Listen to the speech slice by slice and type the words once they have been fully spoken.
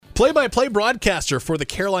play-by-play broadcaster for the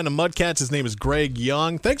Carolina Mudcats. His name is Greg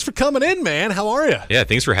Young. Thanks for coming in, man. How are you? Yeah,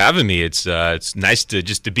 thanks for having me. It's nice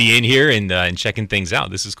to be in here and checking things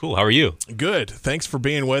out. This is cool. How are you? Good. Thanks for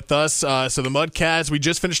being with us. So the Mudcats, we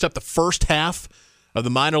just finished up the first half of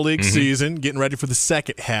the minor league season, getting ready for the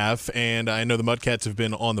second half, and I know the Mudcats have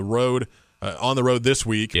been on the road this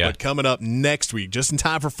week, but coming up next week, just in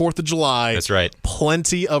time for 4th of July. That's right.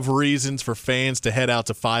 Plenty of reasons for fans to head out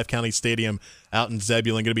to Five County Stadium out in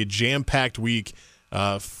Zebulon. Going to be a jam-packed week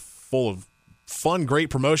full of fun, great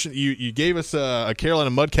promotion. You gave us a Carolina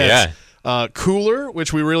Mudcats cooler,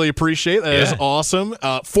 which we really appreciate. That is awesome.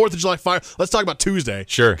 4th of July fire. Let's talk about Tuesday.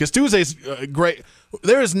 Sure. Because Tuesday's great.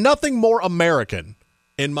 There is nothing more American,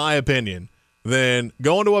 in my opinion, than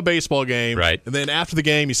going to a baseball game, right? And then after the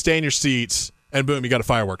game, you stay in your seats, and boom, you got a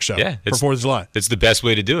fireworks show for 4th of July. That's the best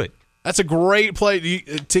way to do it. That's a great play.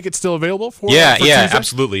 Tickets still available for Tuesday? Tuesday?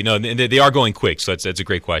 Absolutely. No, they are going quick, so that's a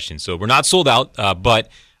great question. So we're not sold out, but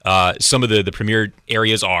some of the premier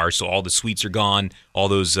areas are. So all the suites are gone. All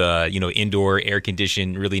those indoor air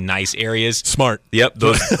conditioned, really nice areas. Smart. Yep,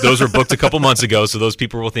 those were booked a couple months ago. So those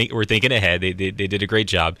people were thinking ahead. They did a great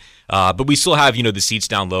job. But we still have the seats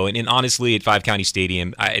down low. And honestly, at Five County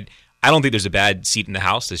Stadium, I don't think there's a bad seat in the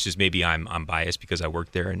house. That's just maybe I'm biased because I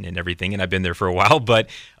work there and everything, and I've been there for a while. But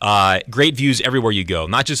great views everywhere you go,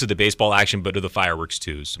 not just of the baseball action, but of the fireworks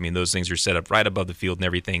too. So, I mean, those things are set up right above the field and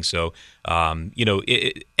everything. So,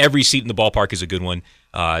 every seat in the ballpark is a good one.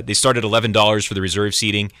 They start at $11 for the reserve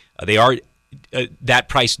seating. They are that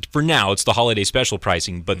price for now. It's the holiday special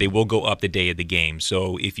pricing, but they will go up the day of the game.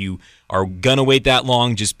 So if you are gonna wait that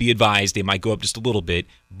long, just be advised they might go up just a little bit.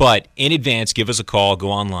 But in advance, give us a call.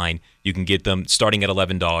 Go online. You can get them starting at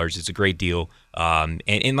 $11. It's a great deal.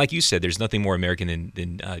 And like you said, there's nothing more American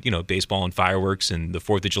than baseball and fireworks and the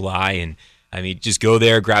 4th of July. And I mean, just go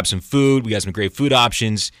there, grab some food. We got some great food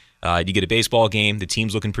options. You get a baseball game. The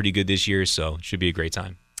team's looking pretty good this year, so it should be a great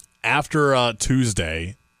time. After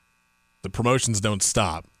Tuesday, the promotions don't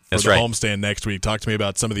stop for the homestand next week. Talk to me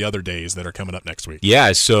about some of the other days that are coming up next week.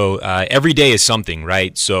 Yeah, so every day is something,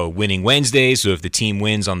 right? So winning Wednesday, so if the team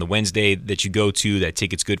wins on the Wednesday that you go to, that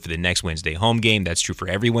ticket's good for the next Wednesday home game. That's true for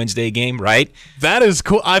every Wednesday game, right? That is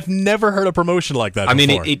cool. I've never heard a promotion like that before.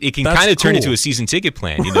 I mean, it can kind of turn into a season ticket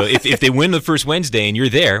plan. If they win the first Wednesday and you're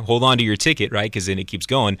there, hold on to your ticket, right? Because then it keeps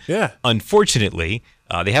going. Yeah. Unfortunately,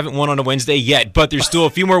 they haven't won on a Wednesday yet, but there's still a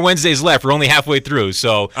few more Wednesdays left. We're only halfway through.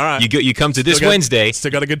 So you come to this Wednesday.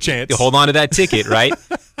 Still got a good chance. You hold on to that ticket, right?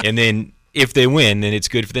 And then if they win, then it's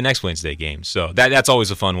good for the next Wednesday game. So that's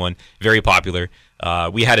always a fun one. Very popular.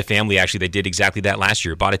 We had a family, actually, that did exactly that last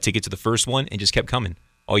year. Bought a ticket to the first one and just kept coming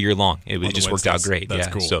all year long. It just worked out great. That's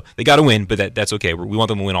cool. So they got to win, but that's okay. We want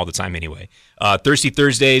them to win all the time anyway. Thirsty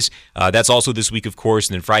Thursdays, that's also this week, of course.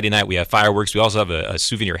 And then Friday night, we have fireworks. We also have a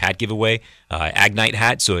souvenir hat giveaway, Ag Night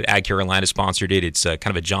hat. So Ag Carolina sponsored it. It's kind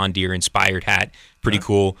of a John Deere-inspired hat. Pretty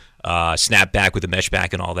cool. Snapback with a mesh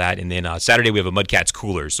back and all that. And then Saturday, we have a Mudcats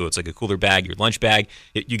cooler. So it's like a cooler bag, your lunch bag.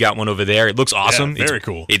 You got one over there. It looks awesome. Yeah, very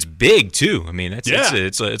cool. It's big, too. I mean,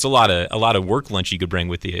 it's a lot of work lunch you could bring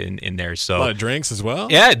with you in there. So a lot of drinks as well.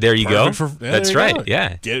 Yeah, there you go. That's right. Go.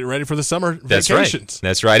 Yeah. Get it ready for the summer vacations.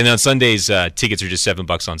 That's right. And on Sundays, tickets are just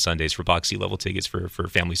 $7 on Sundays for box seat level tickets for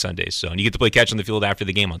family Sundays. So, and you get to play catch on the field after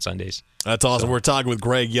the game on Sundays. That's awesome. So. We're talking with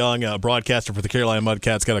Greg Young, broadcaster for the Carolina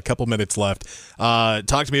Mudcats. Got a couple minutes left.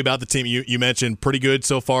 Talk to me about the team. You mentioned pretty good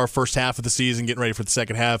so far, first half of the season, getting ready for the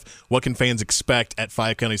second half. What can fans expect at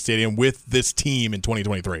Five County Stadium with this team in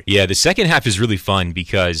 2023? Yeah, the second half is really fun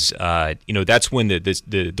because that's when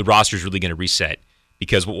the roster is really going to reset.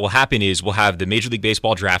 Because what will happen is we'll have the Major League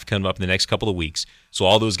Baseball draft coming up in the next couple of weeks. So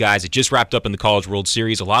all those guys that just wrapped up in the College World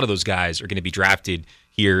Series, a lot of those guys are going to be drafted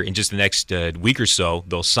here in just the next week or so.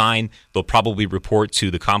 They'll sign. They'll probably report to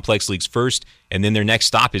the complex leagues first, and then their next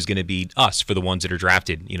stop is going to be us for the ones that are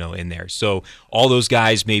drafted, in there. So all those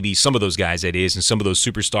guys, maybe some of those guys, that is, and some of those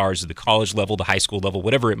superstars at the college level, the high school level,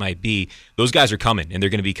 whatever it might be, those guys are coming, and they're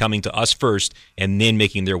going to be coming to us first, and then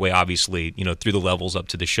making their way, obviously, through the levels up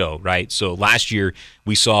to the show, right? So last year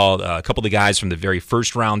we saw a couple of guys from the very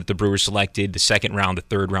first round that the Brewers selected, the second round, the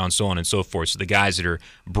third round, so on and so forth. So the guys that are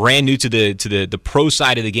brand new to the pro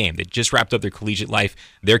side of the game, that just wrapped up their collegiate life,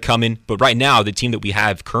 they're coming. But right now, the team that we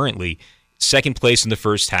have currently, second place in the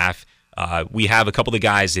first half. We have a couple of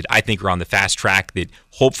guys that I think are on the fast track that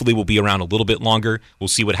hopefully will be around a little bit longer. We'll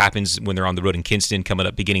see what happens when they're on the road in Kinston coming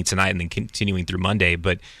up beginning tonight and then continuing through Monday.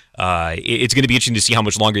 But it's going to be interesting to see how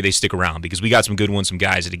much longer they stick around because we got some good ones, some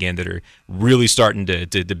guys that are really starting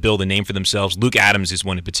to build a name for themselves. Luke Adams is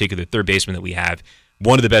one in particular, third baseman that we have.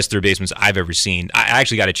 one of the best third basemen I've ever seen. I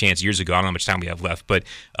actually got a chance years ago. I don't know how much time we have left, but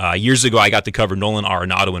years ago I got to cover Nolan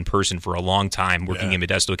Arenado in person for a long time working in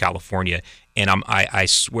Modesto, California. And I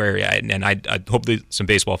swear, and I hope that some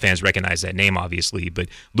baseball fans recognize that name, obviously, but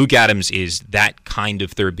Luke Adams is that kind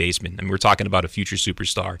of third baseman. I mean, we're talking about a future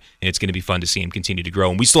superstar, and it's going to be fun to see him continue to grow.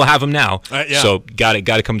 And we still have him now, so got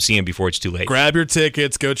to come see him before it's too late. Grab your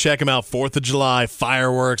tickets. Go check him out. 4th of July,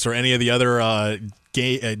 fireworks, or any of the other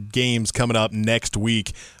games coming up next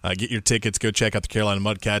week. Get your tickets. Go check out the Carolina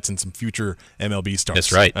Mudcats and some future MLB stars.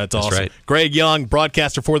 That's right. That's awesome. Right. Greg Young,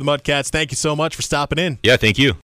 broadcaster for the Mudcats, thank you so much for stopping in. Yeah, thank you.